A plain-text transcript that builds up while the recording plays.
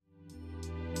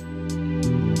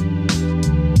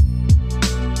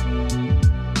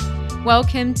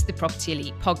Welcome to the Property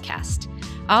Elite podcast.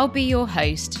 I'll be your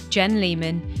host, Jen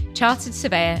Lehman, Chartered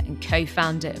Surveyor and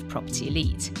co-founder of Property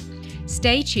Elite.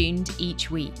 Stay tuned each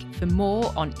week for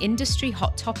more on industry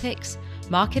hot topics,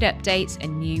 market updates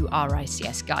and new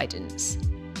RICS guidance.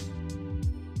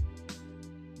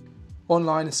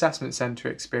 Online assessment centre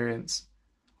experience.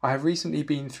 I have recently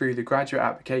been through the graduate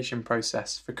application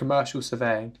process for commercial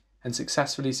surveying and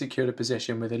successfully secured a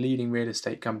position with a leading real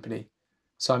estate company.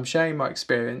 So I'm sharing my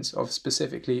experience of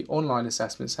specifically online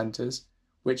assessment centres,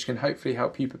 which can hopefully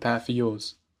help you prepare for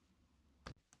yours.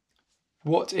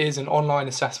 What is an online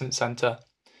assessment centre?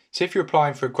 So if you're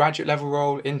applying for a graduate level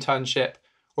role, internship,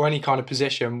 or any kind of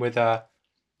position with a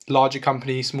larger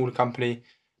company, smaller company,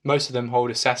 most of them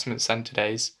hold assessment centre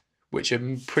days, which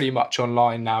are pretty much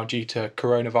online now due to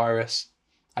coronavirus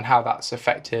and how that's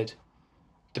affected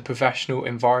the professional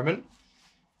environment.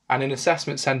 And an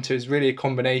assessment centre is really a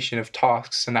combination of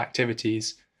tasks and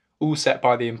activities, all set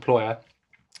by the employer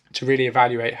to really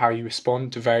evaluate how you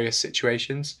respond to various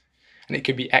situations. And it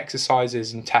could be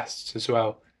exercises and tests as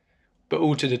well, but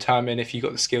all to determine if you've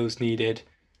got the skills needed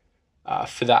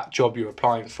for that job you're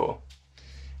applying for.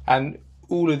 And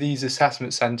all of these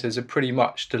assessment centres are pretty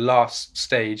much the last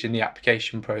stage in the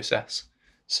application process.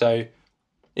 So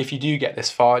if you do get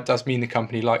this far, it does mean the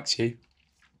company likes you,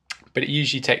 but it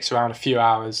usually takes around a few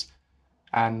hours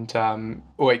and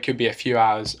or it could be a few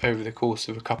hours over the course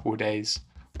of a couple of days.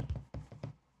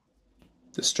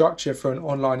 The structure for an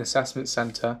online assessment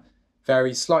centre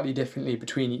varies slightly differently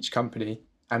between each company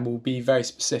and will be very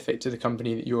specific to the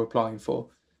company that you're applying for.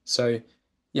 So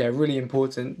really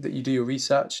important that you do your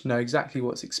research, know exactly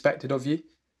what's expected of you.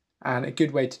 And a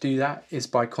good way to do that is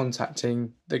by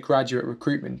contacting the graduate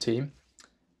recruitment team.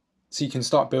 So you can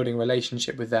start building a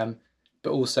relationship with them,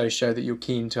 but also show that you're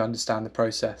keen to understand the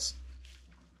process.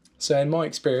 So in my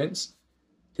experience,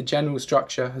 the general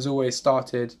structure has always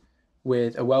started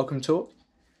with a welcome talk,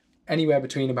 anywhere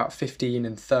between about 15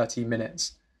 and 30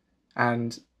 minutes.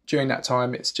 And during that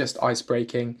time, it's just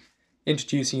ice-breaking,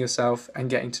 introducing yourself and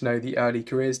getting to know the early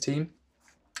careers team,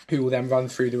 who will then run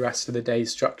through the rest of the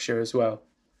day's structure as well.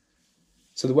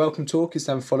 So the welcome talk is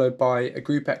then followed by a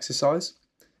group exercise.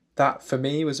 That for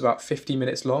me was about 50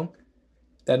 minutes long,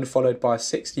 then followed by a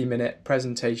 60-minute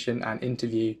presentation and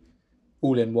interview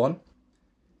all in one.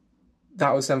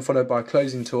 That was then followed by a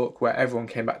closing talk where everyone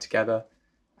came back together.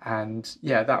 And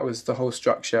that was the whole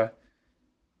structure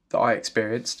that I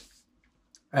experienced.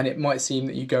 And it might seem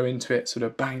that you go into it sort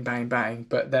of bang, bang, bang,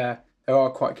 but there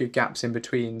are quite good gaps in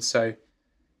between. So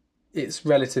it's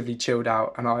relatively chilled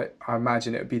out. And I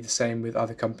imagine it would be the same with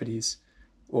other companies,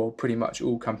 or pretty much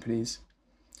all companies.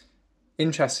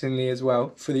 Interestingly as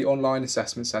well, for the online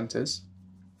assessment centres,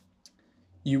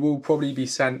 you will probably be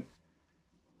sent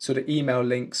sort of email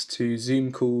links to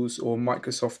Zoom calls or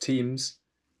Microsoft Teams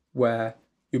where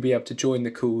you'll be able to join the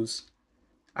calls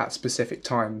at specific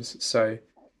times. So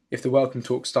if the welcome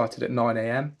talk started at 9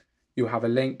 a.m, you'll have a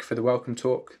link for the welcome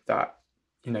talk that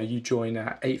you join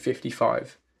at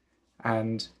 8:55.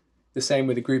 And the same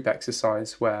with a group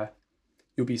exercise where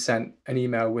you'll be sent an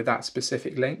email with that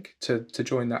specific link to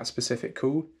join that specific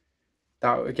call.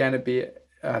 That again would be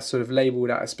sort of labelled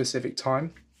at a specific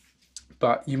time,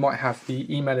 but you might have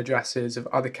the email addresses of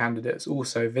other candidates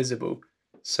also visible.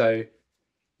 So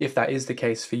if that is the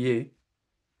case for you,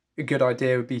 a good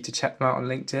idea would be to check them out on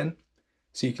LinkedIn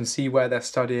so you can see where they're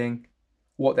studying,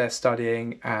 what they're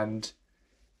studying, and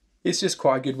it's just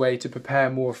quite a good way to prepare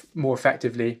more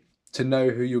effectively, to know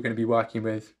who you're going to be working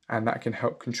with, and that can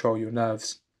help control your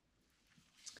nerves.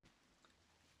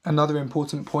 Another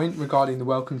important point regarding the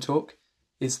welcome talk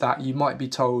is that you might be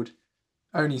told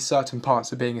only certain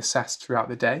parts are being assessed throughout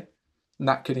the day, and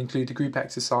that could include the group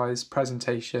exercise,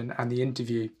 presentation, and the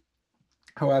interview.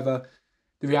 However,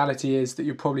 the reality is that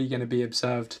you're probably going to be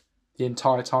observed the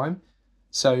entire time,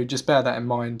 so just bear that in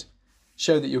mind.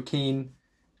 Show that you're keen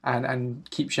and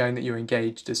keep showing that you're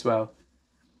engaged as well.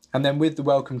 And then with the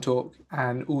welcome talk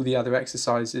and all the other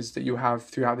exercises that you'll have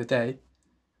throughout the day,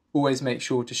 always make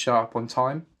sure to show up on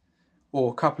time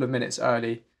or a couple of minutes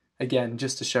early, again,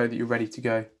 just to show that you're ready to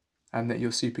go and that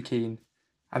you're super keen.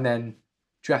 And then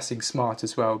dressing smart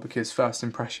as well, because first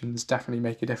impressions definitely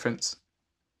make a difference.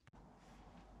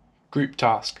 Group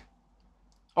task.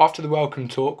 After the welcome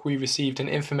talk, we received an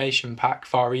information pack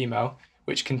via email,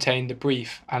 which contained a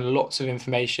brief and lots of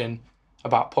information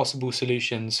about possible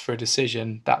solutions for a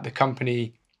decision that the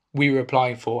company we were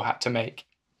applying for had to make.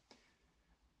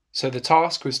 So the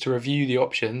task was to review the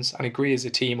options and agree as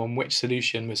a team on which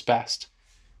solution was best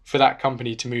for that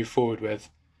company to move forward with.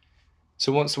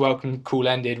 So once the welcome call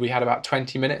ended, we had about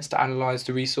 20 minutes to analyse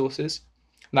the resources.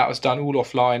 And that was done all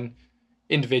offline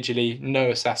individually, no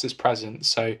assessors present.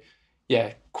 So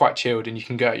yeah, quite chilled, and you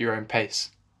can go at your own pace.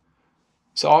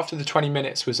 So after the 20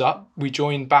 minutes was up, we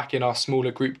joined back in our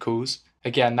smaller group calls.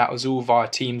 Again, that was all via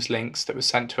Teams links that was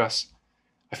sent to us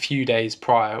a few days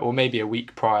prior, or maybe a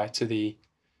week prior to the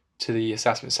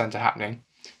assessment centre happening.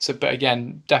 So, but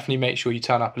again, definitely make sure you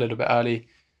turn up a little bit early.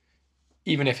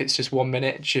 Even if it's just 1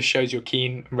 minute, it just shows you're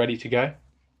keen and ready to go.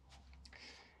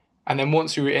 And then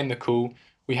once we were in the call,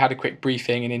 we had a quick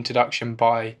briefing and introduction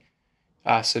by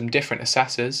some different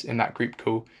assessors in that group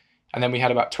call. And then we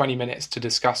had about 20 minutes to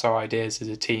discuss our ideas as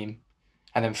a team,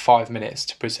 and then 5 minutes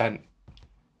to present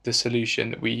the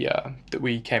solution that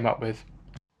we came up with.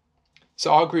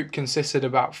 So our group consisted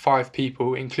of about 5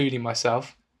 people, including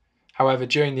myself. However,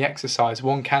 during the exercise,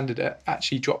 one candidate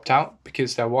actually dropped out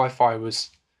because their Wi-Fi was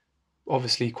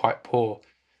obviously quite poor.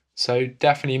 So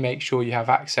definitely make sure you have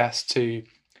access to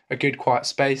a good quiet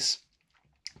space,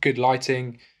 good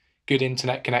lighting, good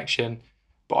internet connection.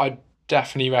 But I'd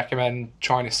definitely recommend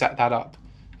trying to set that up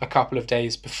a couple of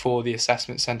days before the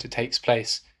assessment centre takes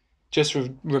place. Just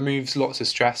removes lots of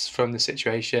stress from the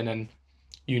situation, and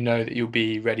you know that you'll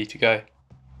be ready to go.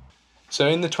 So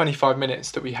in the 25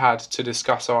 minutes that we had to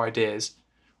discuss our ideas,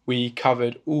 we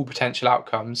covered all potential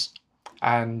outcomes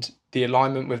and the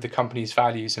alignment with the company's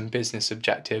values and business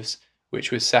objectives, which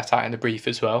was set out in the brief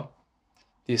as well,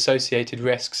 the associated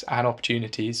risks and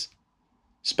opportunities,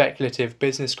 speculative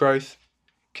business growth,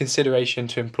 consideration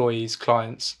to employees,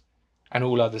 clients, and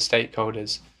all other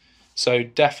stakeholders. So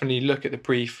definitely look at the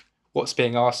brief, what's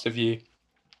being asked of you,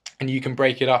 and you can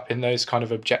break it up in those kind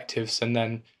of objectives, and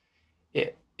then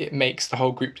it makes the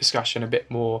whole group discussion a bit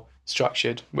more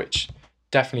structured, which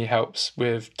definitely helps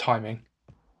with timing.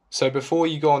 So before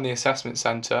you go on the assessment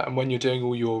centre and when you're doing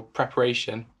all your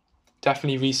preparation,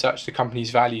 definitely research the company's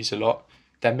values a lot,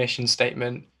 their mission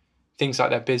statement, things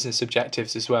like their business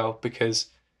objectives as well, because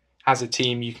as a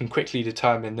team you can quickly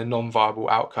determine the non-viable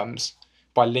outcomes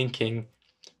by linking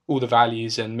all the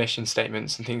values and mission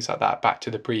statements and things like that back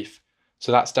to the brief.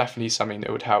 So that's definitely something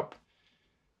that would help.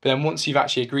 But then once you've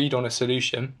actually agreed on a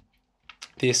solution,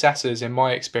 the assessors, in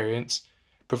my experience,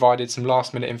 provided some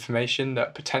last minute information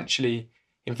that potentially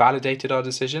invalidated our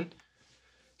decision.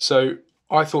 So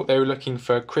I thought they were looking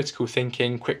for critical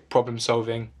thinking, quick problem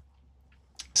solving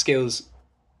skills,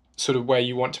 sort of where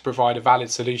you want to provide a valid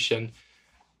solution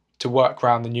to work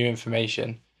around the new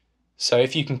information. So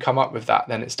if you can come up with that,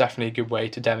 then it's definitely a good way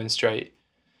to demonstrate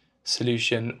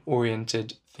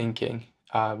solution-oriented thinking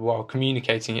while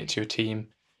communicating it to your team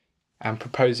and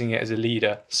proposing it as a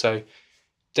leader. So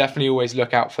definitely always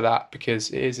look out for that,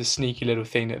 because it is a sneaky little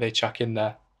thing that they chuck in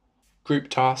there. Group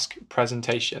task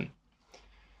presentation.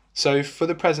 So for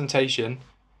the presentation,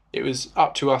 it was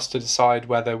up to us to decide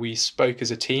whether we spoke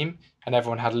as a team and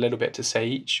everyone had a little bit to say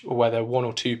each, or whether 1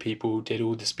 or 2 people did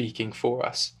all the speaking for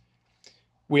us.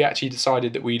 We actually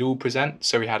decided that we'd all present,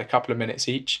 so we had a couple of minutes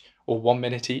each, or 1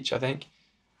 minute each, I think.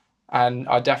 And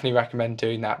I definitely recommend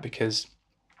doing that, because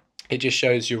it just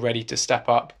shows you're ready to step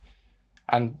up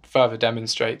and further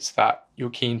demonstrates that you're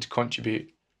keen to contribute.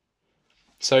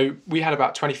 So we had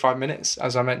about 25 minutes,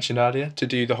 as I mentioned earlier, to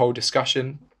do the whole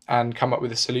discussion and come up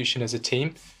with a solution as a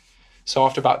team. So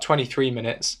after about 23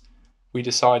 minutes, we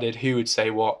decided who would say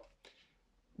what,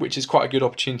 which is quite a good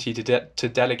opportunity to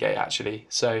delegate, actually.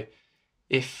 So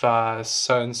if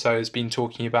so-and-so has been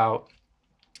talking about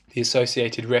the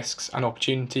associated risks and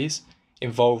opportunities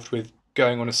involved with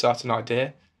going on a certain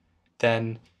idea,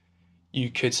 then you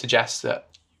could suggest that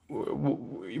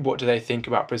what do they think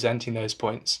about presenting those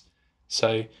points.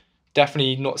 So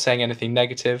definitely not saying anything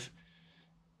negative,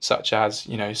 such as,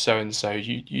 so-and-so,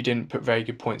 you didn't put very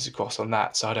good points across on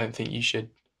that, so I don't think you should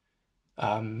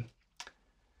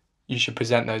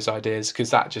present those ideas,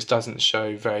 because that just doesn't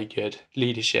show very good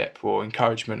leadership or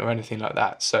encouragement or anything like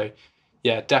that. So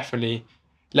yeah, definitely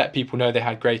let people know they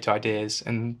had great ideas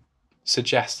and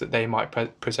suggest that they might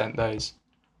present those.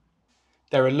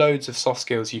 There are loads of soft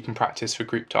skills you can practice for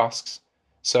group tasks.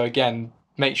 So again,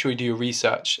 make sure you do your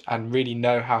research and really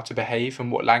know how to behave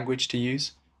and what language to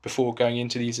use before going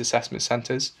into these assessment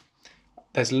centres.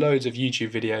 There's loads of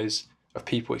YouTube videos of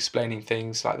people explaining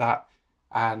things like that,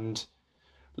 and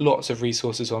lots of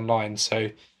resources online. So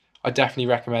I definitely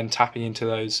recommend tapping into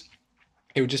those.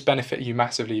 It will just benefit you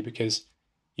massively, because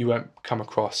you won't come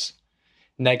across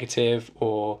negative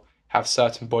or have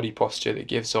certain body posture that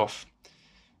gives off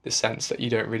the sense that you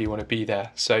don't really want to be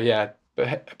there. So yeah,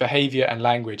 behaviour and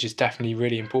language is definitely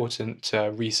really important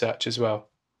to research as well.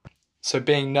 So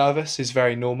being nervous is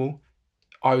very normal.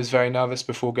 I was very nervous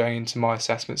before going into my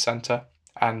assessment centre,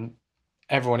 and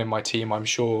everyone in my team, I'm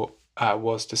sure,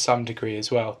 was to some degree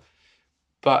as well.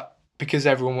 But because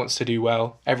everyone wants to do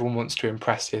well, everyone wants to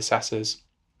impress the assessors.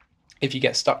 If you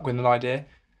get stuck with an idea,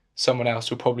 someone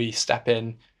else will probably step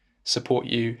in, support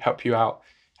you, help you out,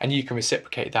 and you can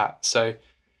reciprocate that. So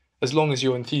as long as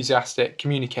you're enthusiastic,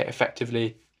 communicate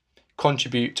effectively,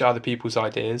 contribute to other people's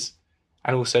ideas,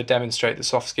 and also demonstrate the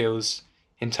soft skills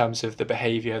in terms of the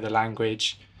behaviour, the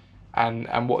language,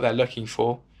 and what they're looking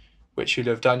for, which you'll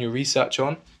have done your research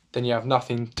on, then you have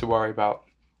nothing to worry about.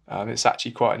 It's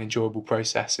actually quite an enjoyable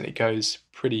process, and it goes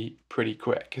pretty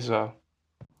quick as well.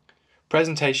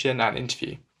 Presentation and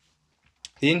interview.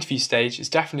 The interview stage is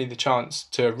definitely the chance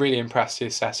to really impress the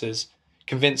assessors,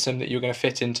 convince them that you're going to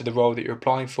fit into the role that you're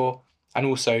applying for, and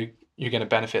also you're going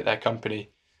to benefit their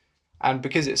company. And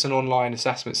because it's an online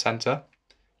assessment centre,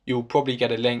 you'll probably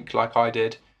get a link like I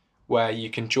did where you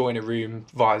can join a room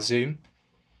via Zoom.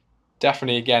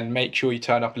 Definitely, again, make sure you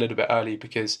turn up a little bit early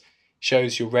because it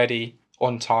shows you're ready,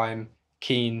 on time,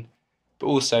 keen, but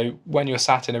also when you're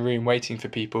sat in a room waiting for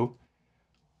people,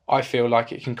 I feel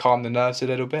like it can calm the nerves a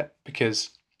little bit because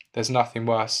there's nothing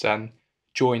worse than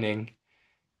joining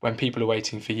when people are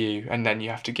waiting for you and then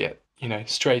you have to get,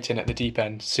 straight in at the deep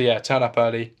end. So yeah, turn up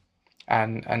early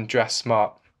and dress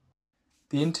smart.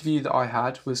 The interview that I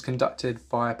had was conducted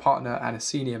by a partner and a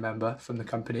senior member from the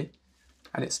company,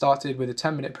 and it started with a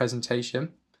 10-minute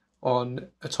presentation on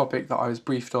a topic that I was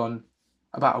briefed on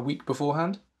about a week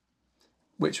beforehand,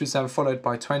 which was then followed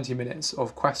by 20 minutes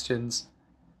of questions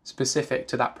specific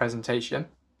to that presentation.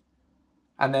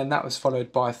 And then that was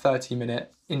followed by a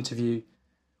 30-minute interview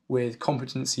with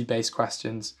competency-based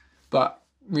questions. But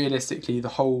realistically, the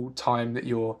whole time that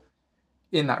you're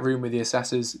in that room with the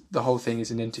assessors, the whole thing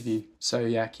is an interview. So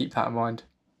yeah, keep that in mind.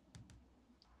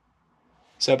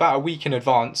 So about a week in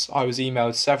advance, I was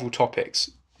emailed several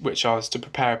topics which I was to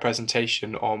prepare a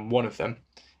presentation on one of them.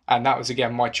 And that was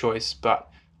again my choice, but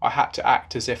I had to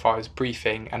act as if I was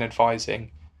briefing and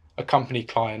advising a company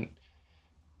client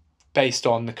based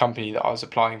on the company that I was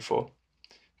applying for.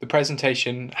 The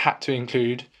presentation had to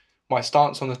include my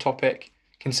stance on the topic,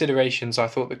 considerations I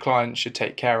thought the client should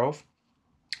take care of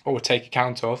or take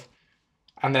account of,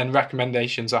 and then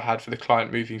recommendations I had for the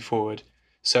client moving forward.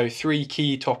 So 3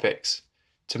 key topics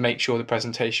to make sure the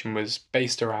presentation was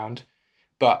based around,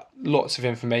 but lots of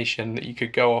information that you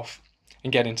could go off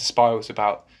and get into spirals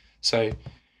about. So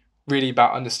really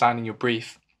about understanding your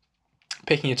brief,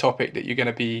 picking a topic that you're going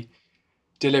to be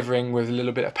delivering with a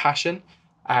little bit of passion,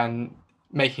 and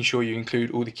making sure you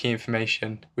include all the key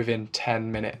information within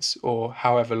 10 minutes or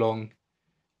however long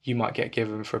you might get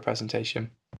given for a presentation.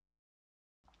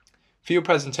 For your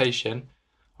presentation,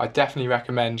 I definitely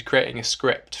recommend creating a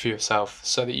script for yourself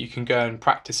so that you can go and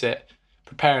practice it,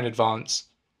 prepare in advance,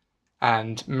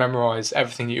 and memorize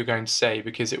everything that you're going to say,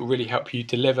 because it will really help you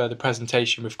deliver the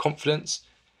presentation with confidence.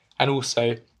 And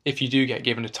also, if you do get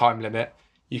given a time limit,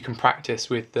 you can practice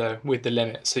with the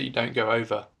limit so you don't go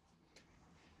over.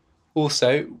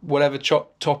 Also, whatever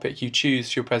topic you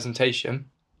choose for your presentation,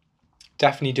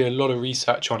 definitely do a lot of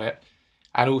research on it,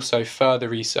 and also further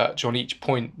research on each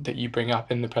point that you bring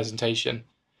up in the presentation,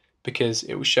 because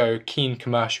it will show keen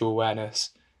commercial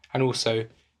awareness, and also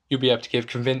you'll be able to give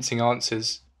convincing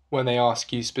answers when they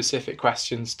ask you specific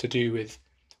questions to do with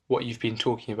what you've been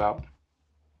talking about.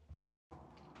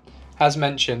 As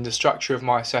mentioned, the structure of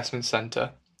my assessment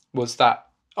centre was that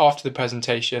after the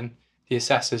presentation, the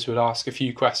assessors would ask a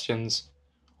few questions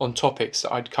on topics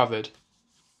that I'd covered.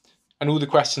 And all the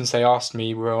questions they asked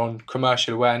me were on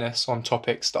commercial awareness, on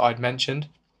topics that I'd mentioned,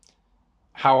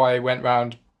 how I went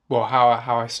round, how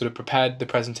I sort of prepared the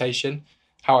presentation,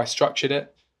 how I structured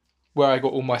it, where I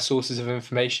got all my sources of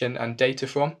information and data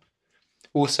from.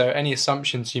 Also, any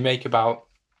assumptions you make about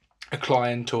a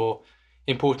client or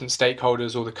important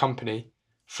stakeholders or the company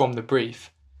from the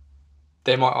brief,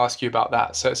 they might ask you about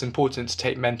that. So it's important to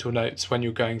take mental notes when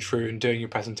you're going through and doing your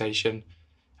presentation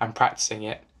and practicing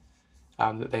it,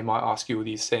 that they might ask you all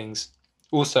these things.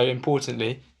 Also,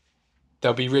 importantly,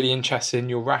 they'll be really interested in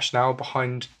your rationale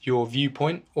behind your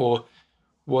viewpoint or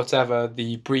whatever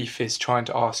the brief is trying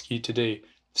to ask you to do.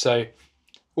 So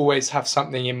always have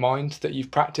something in mind that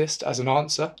you've practiced as an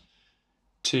answer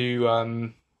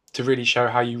to really show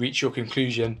how you reach your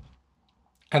conclusion,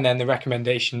 and then the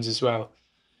recommendations as well.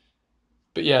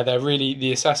 But yeah,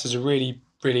 the assessors are really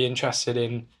interested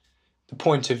in the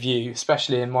point of view,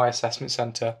 especially in my assessment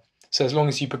centre. So as long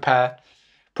as you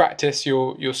practice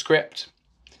your script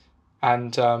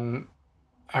and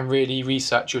really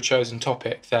research your chosen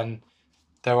topic, then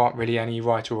there aren't really any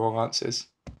right or wrong answers.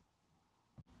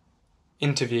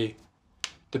 Interview.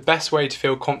 The best way to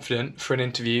feel confident for an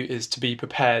interview is to be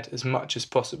prepared as much as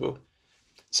possible.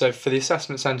 So for the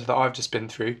assessment centre that I've just been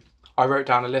through, I wrote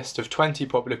down a list of 20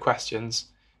 popular questions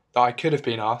that I could have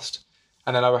been asked,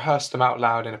 and then I rehearsed them out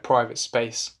loud in a private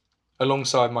space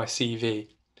alongside my CV.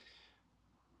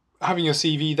 Having your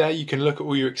CV there, you can look at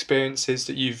all your experiences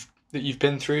that you've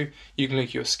been through. You can look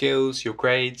at your skills, your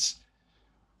grades,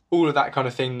 all of that kind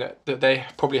of thing that they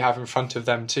probably have in front of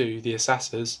them too, the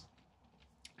assessors.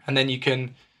 And then you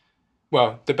can,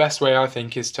 the best way I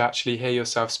think is to actually hear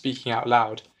yourself speaking out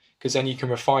loud, because then you can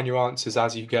refine your answers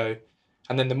as you go.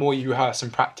 And then the more you rehearse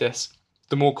and practice,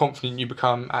 the more confident you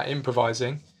become at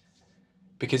improvising,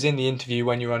 because in the interview,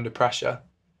 when you're under pressure,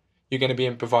 you're going to be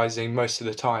improvising most of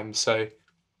the time. So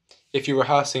if you're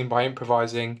rehearsing by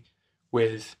improvising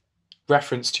with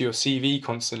reference to your CV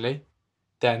constantly,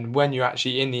 then when you're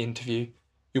actually in the interview,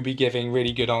 you'll be giving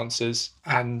really good answers.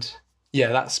 And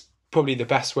yeah, that's probably the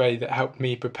best way that helped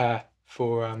me prepare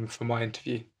for my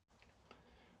interview.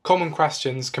 Common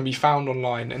questions can be found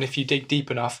online, and if you dig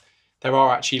deep enough, there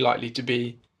are actually likely to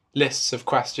be lists of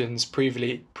questions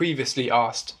previously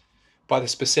asked by the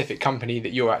specific company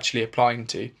that you're actually applying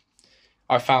to.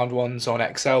 I found ones on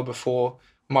Excel before,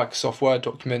 Microsoft Word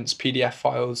documents, PDF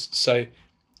files. So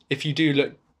if you do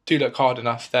look hard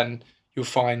enough, then you'll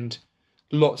find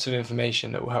lots of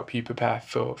information that will help you prepare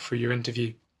for your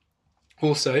interview.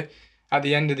 Also, at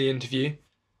the end of the interview,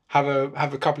 have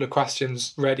a couple of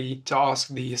questions ready to ask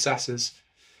the assessors,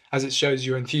 as it shows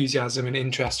your enthusiasm and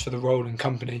interest for the role and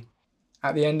company.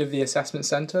 At the end of the assessment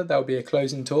centre, there'll be a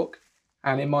closing talk,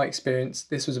 and in my experience,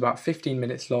 this was about 15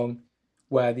 minutes long,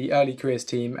 where the early careers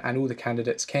team and all the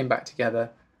candidates came back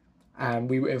together, and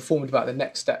we were informed about the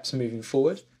next steps moving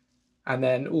forward, and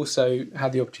then also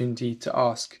had the opportunity to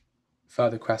ask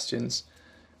further questions.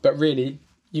 But really,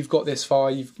 you've got this far,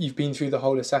 you've been through the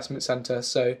whole assessment centre,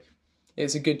 so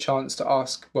it's a good chance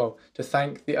to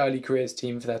thank the early careers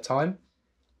team for their time,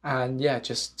 and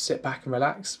just sit back and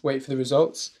relax, wait for the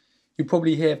results. You'll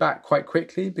probably hear back quite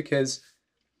quickly, because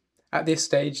at this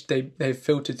stage they've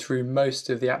filtered through most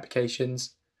of the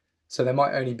applications, so there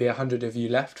might only be 100 of you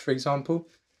left, for example.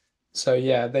 So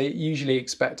they usually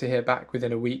expect to hear back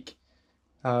within a week.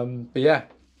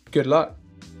 Good luck.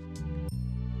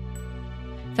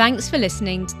 Thanks for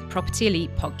listening to the Property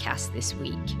Elite podcast this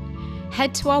week.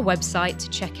 Head to our website to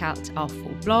check out our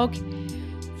full blog,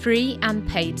 free and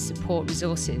paid support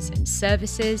resources and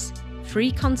services,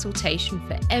 free consultation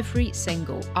for every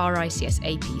single RICS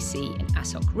APC and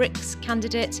ASOC RICS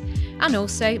candidate, and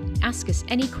also ask us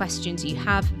any questions you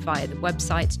have via the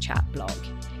website chat blog.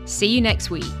 See you next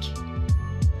week.